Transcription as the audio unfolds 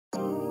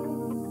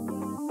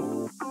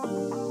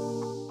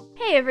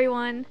Hey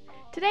everyone!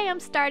 Today I'm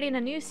starting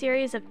a new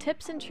series of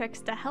tips and tricks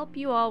to help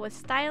you all with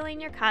styling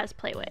your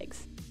cosplay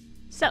wigs.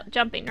 So,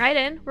 jumping right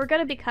in, we're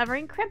going to be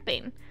covering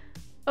crimping.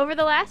 Over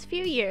the last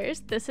few years,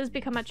 this has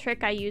become a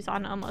trick I use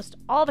on almost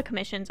all the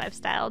commissions I've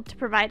styled to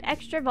provide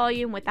extra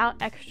volume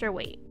without extra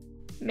weight.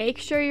 Make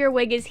sure your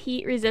wig is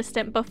heat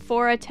resistant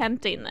before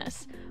attempting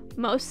this.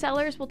 Most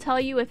sellers will tell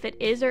you if it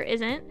is or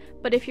isn't,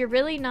 but if you're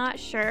really not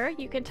sure,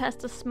 you can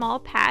test a small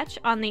patch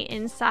on the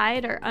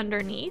inside or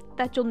underneath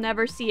that you'll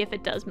never see if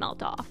it does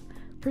melt off.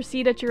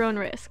 Proceed at your own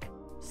risk.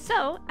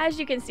 So, as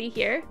you can see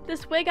here,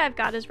 this wig I've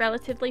got is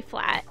relatively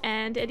flat,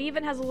 and it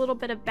even has a little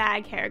bit of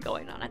bag hair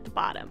going on at the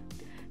bottom.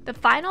 The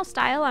final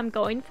style I'm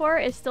going for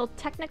is still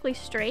technically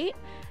straight,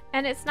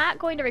 and it's not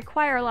going to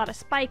require a lot of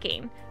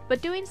spiking,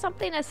 but doing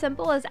something as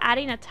simple as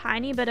adding a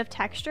tiny bit of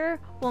texture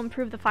will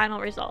improve the final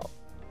result.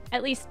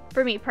 At least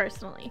for me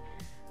personally.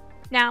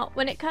 Now,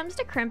 when it comes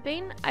to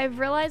crimping, I've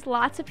realized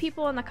lots of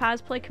people in the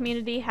cosplay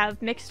community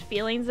have mixed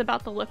feelings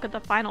about the look of the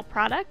final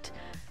product.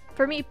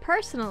 For me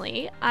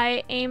personally,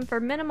 I aim for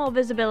minimal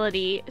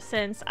visibility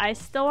since I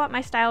still want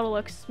my style to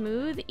look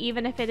smooth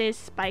even if it is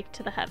spiked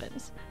to the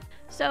heavens.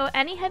 So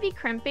any heavy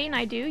crimping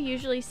I do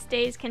usually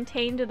stays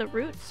contained to the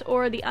roots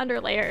or the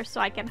underlayer so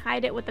I can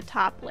hide it with the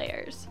top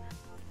layers.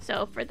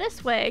 So for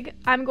this wig,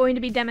 I'm going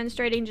to be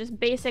demonstrating just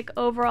basic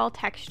overall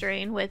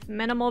texturing with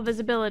minimal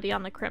visibility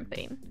on the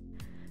crimping.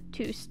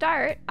 To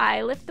start,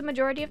 I lift the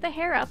majority of the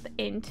hair up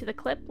into the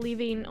clip,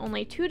 leaving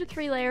only 2 to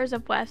 3 layers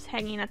of wefts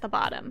hanging at the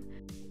bottom.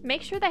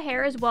 Make sure the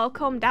hair is well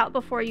combed out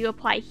before you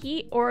apply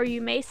heat, or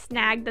you may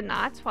snag the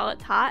knots while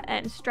it's hot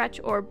and stretch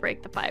or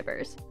break the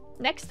fibers.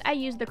 Next, I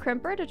use the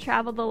crimper to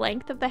travel the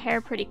length of the hair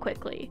pretty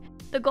quickly.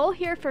 The goal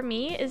here for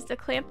me is to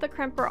clamp the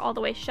crimper all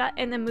the way shut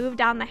and then move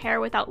down the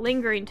hair without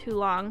lingering too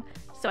long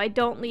so I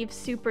don't leave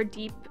super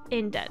deep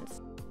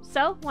indents.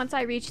 So, once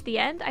I reach the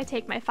end, I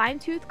take my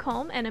fine-tooth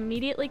comb and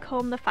immediately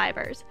comb the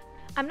fibers.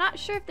 I'm not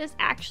sure if this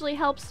actually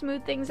helps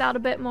smooth things out a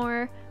bit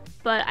more,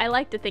 but I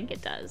like to think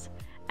it does.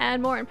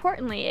 And more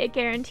importantly, it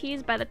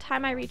guarantees by the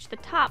time I reach the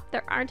top,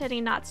 there aren't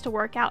any knots to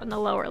work out in the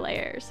lower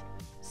layers.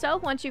 So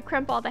once you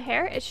crimp all the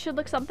hair, it should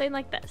look something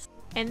like this.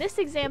 In this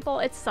example,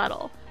 it's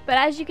subtle, but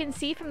as you can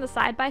see from the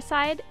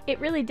side-by-side, it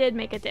really did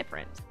make a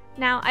difference.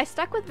 Now, I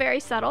stuck with very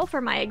subtle for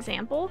my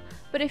example,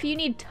 but if you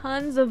need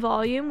tons of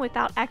volume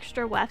without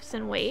extra wefts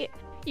and weight,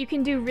 you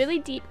can do really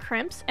deep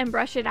crimps and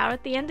brush it out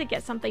at the end to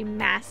get something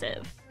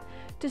massive.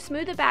 To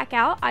smooth it back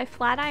out, I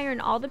flat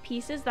iron all the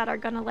pieces that are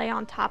going to lay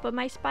on top of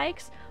my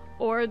spikes,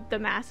 or the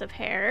massive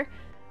hair,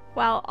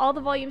 while all the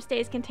volume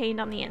stays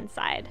contained on the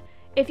inside.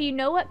 If you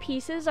know what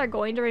pieces are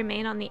going to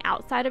remain on the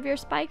outside of your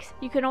spikes,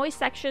 you can always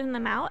section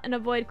them out and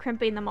avoid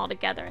crimping them all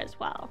together as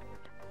well.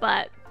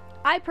 But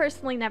I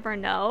personally never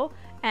know,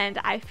 and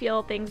I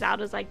feel things out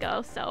as I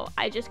go, so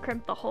I just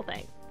crimp the whole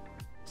thing.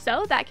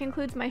 So that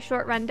concludes my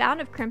short rundown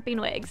of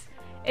crimping wigs.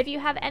 If you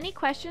have any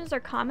questions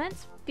or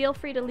comments, feel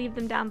free to leave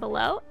them down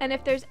below, and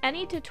if there's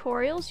any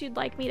tutorials you'd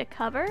like me to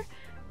cover,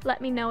 let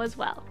me know as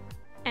well.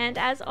 And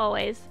as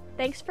always,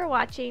 thanks for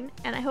watching,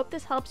 and I hope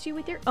this helps you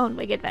with your own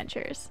wig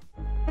adventures.